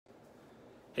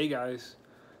Hey guys,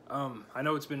 I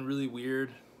know it's been really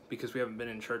weird because we haven't been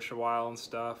in church in a while and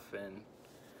stuff, and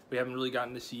we haven't really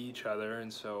gotten to see each other,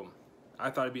 and so I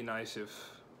thought it'd be nice if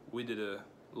we did a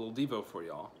little Devo for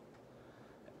y'all.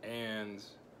 And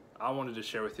I wanted to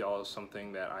share with y'all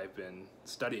something that I've been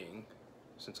studying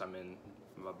since I'm in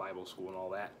my Bible school and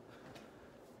all that.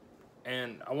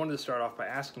 And I wanted to start off by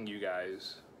asking you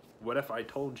guys, what if I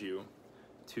told you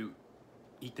to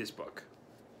eat this book?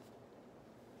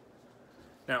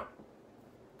 Now,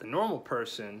 the normal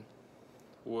person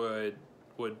would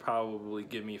probably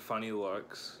give me funny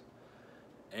looks,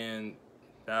 and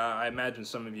I imagine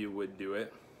some of you would do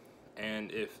it.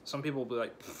 And if some people will be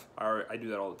like, I do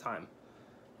that all the time.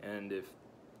 And if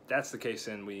that's the case,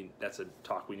 then that's a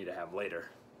talk we need to have later.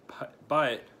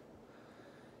 But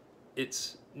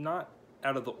it's not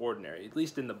out of the ordinary, at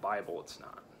least in the Bible it's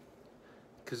not.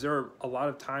 Because there are a lot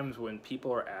of times when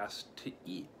people are asked to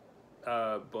eat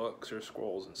books or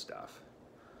scrolls and stuff.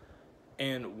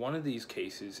 And one of these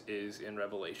cases is in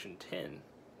Revelation 10.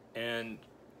 And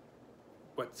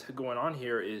what's going on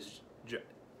here is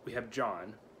we have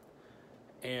John,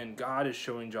 and God is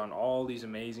showing John all these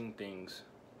amazing things.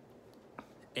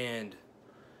 And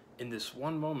in this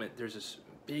one moment, there's this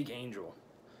big angel,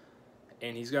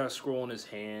 and he's got a scroll in his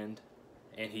hand,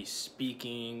 and he's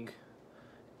speaking,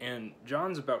 and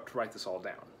John's about to write this all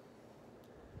down.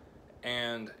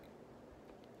 And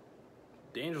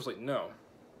the angel's like, no,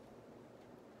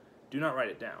 do not write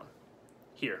it down.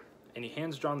 Here. And he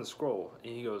hands John the scroll,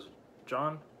 and he goes,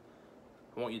 John,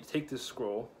 I want you to take this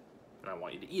scroll, and I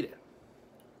want you to eat it.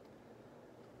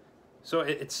 So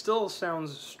it still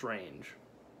sounds strange,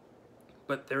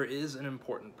 but there is an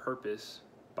important purpose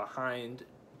behind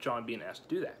John being asked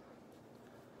to do that.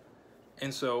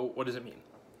 And so, what does it mean?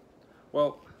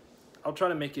 Well, I'll try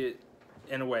to make it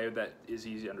in a way that is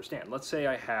easy to understand. Let's say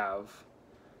I have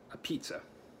a pizza.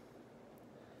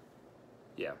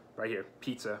 Yeah, right here,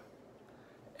 pizza.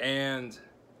 And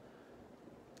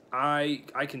I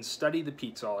can study the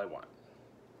pizza all I want.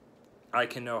 I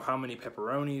can know how many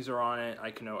pepperonis are on it.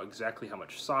 I can know exactly how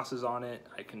much sauce is on it.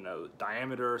 I can know the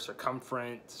diameter,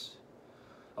 circumference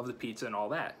of the pizza and all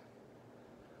that.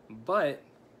 But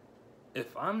if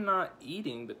I'm not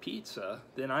eating the pizza,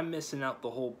 then I'm missing out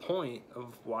the whole point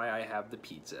of why I have the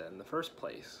pizza in the first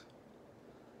place.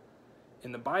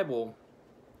 In the Bible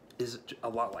is a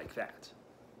lot like that.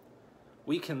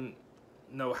 We can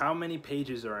know how many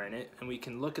pages are in it, and we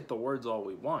can look at the words all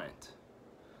we want.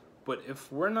 But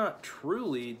if we're not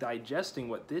truly digesting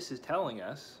what this is telling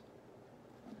us,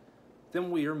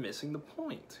 then we are missing the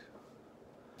point.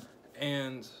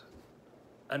 And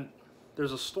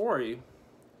there's a story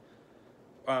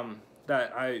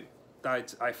that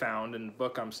I found in the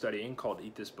book I'm studying called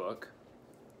Eat This Book.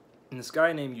 And this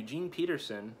guy named Eugene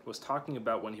Peterson was talking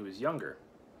about when he was younger.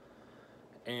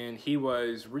 And he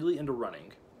was really into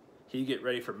running. He'd get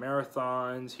ready for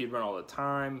marathons, he'd run all the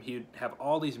time, he'd have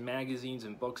all these magazines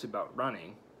and books about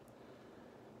running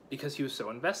because he was so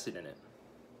invested in it.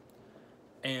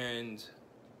 And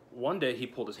one day he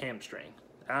pulled his hamstring.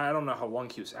 I don't know how long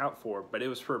he was out for, but it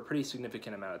was for a pretty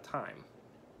significant amount of time.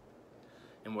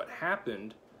 And what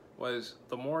happened was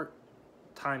the more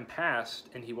time passed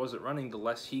and he wasn't running, the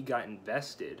less he got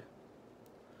invested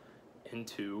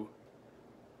into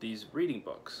these running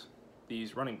books.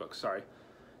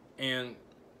 And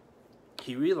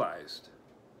he realized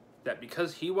that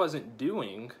because he wasn't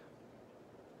doing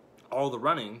all the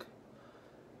running,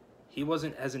 he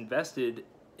wasn't as invested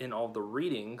in all the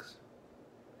readings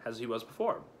as he was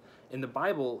before. And the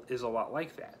Bible is a lot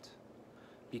like that,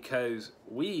 because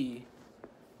we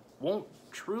won't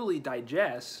truly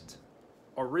digest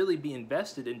or really be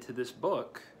invested into this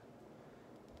book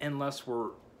unless we're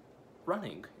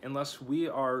running, unless we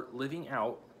are living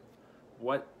out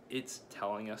what it's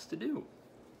telling us to do.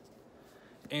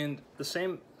 And the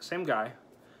same guy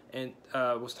and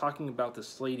was talking about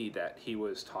this lady that he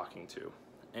was talking to,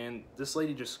 and this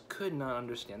lady just could not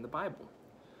understand the Bible.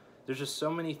 There's just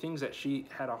so many things that she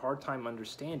had a hard time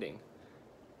understanding.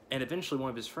 And eventually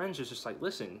one of his friends was just like,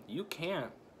 listen, you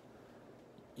can't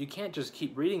just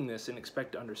keep reading this and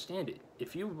expect to understand it.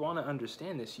 If you want to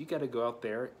understand this, you got to go out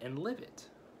there and live it.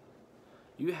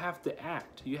 You have to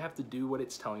act. You have to do what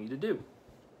it's telling you to do.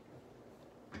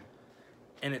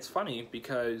 And it's funny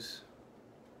because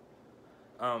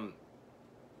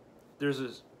there's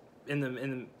this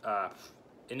in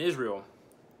Israel.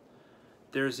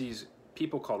 There's these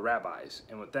people called rabbis,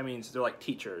 and what that means, they're like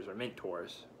teachers or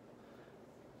mentors,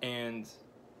 and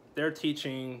they're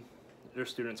teaching their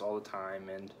students all the time,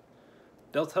 and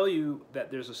they'll tell you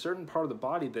that there's a certain part of the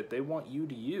body that they want you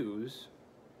to use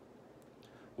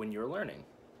when you're learning.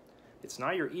 It's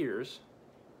not your ears.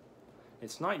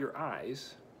 It's not your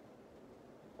eyes,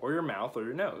 or your mouth, or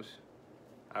your nose.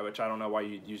 Which I don't know why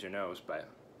you'd use your nose, but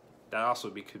that also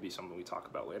could be something we talk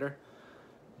about later.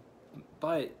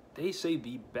 But they say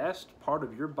the best part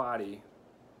of your body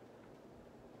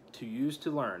to use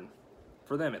to learn,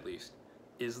 for them at least,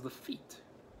 is the feet.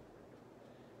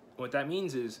 What that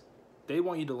means is they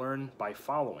want you to learn by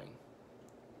following.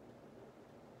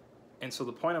 And so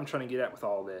the point I'm trying to get at with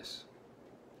all this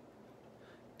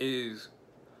is,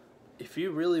 if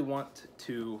you really want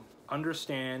to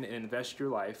understand and invest your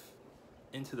life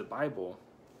into the Bible,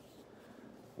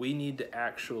 we need to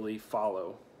actually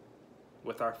follow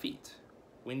with our feet.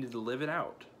 We need to live it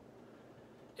out.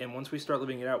 And once we start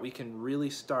living it out, we can really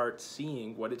start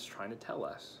seeing what it's trying to tell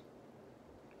us.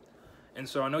 And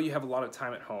so I know you have a lot of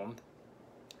time at home,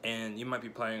 and you might be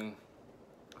playing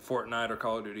Fortnite or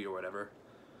Call of Duty or whatever,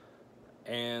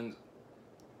 and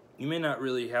you may not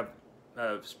really have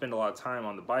spend a lot of time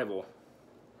on the Bible,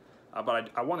 but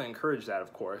I want to encourage that,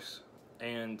 of course.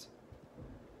 And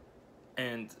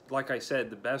like I said,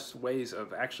 the best ways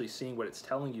of actually seeing what it's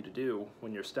telling you to do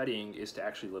when you're studying is to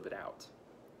actually live it out.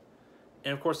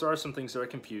 And of course, there are some things that are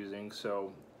confusing.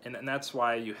 So, and that's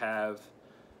why you have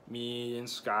me and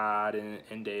Scott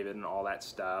and David and all that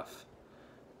stuff,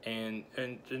 and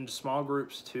in small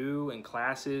groups too, and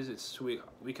classes.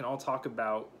 We can all talk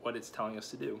about what it's telling us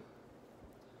to do.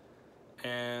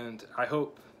 And I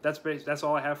hope that's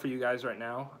all I have for you guys right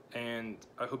now. And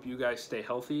I hope you guys stay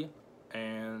healthy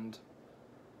and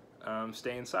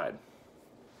stay inside.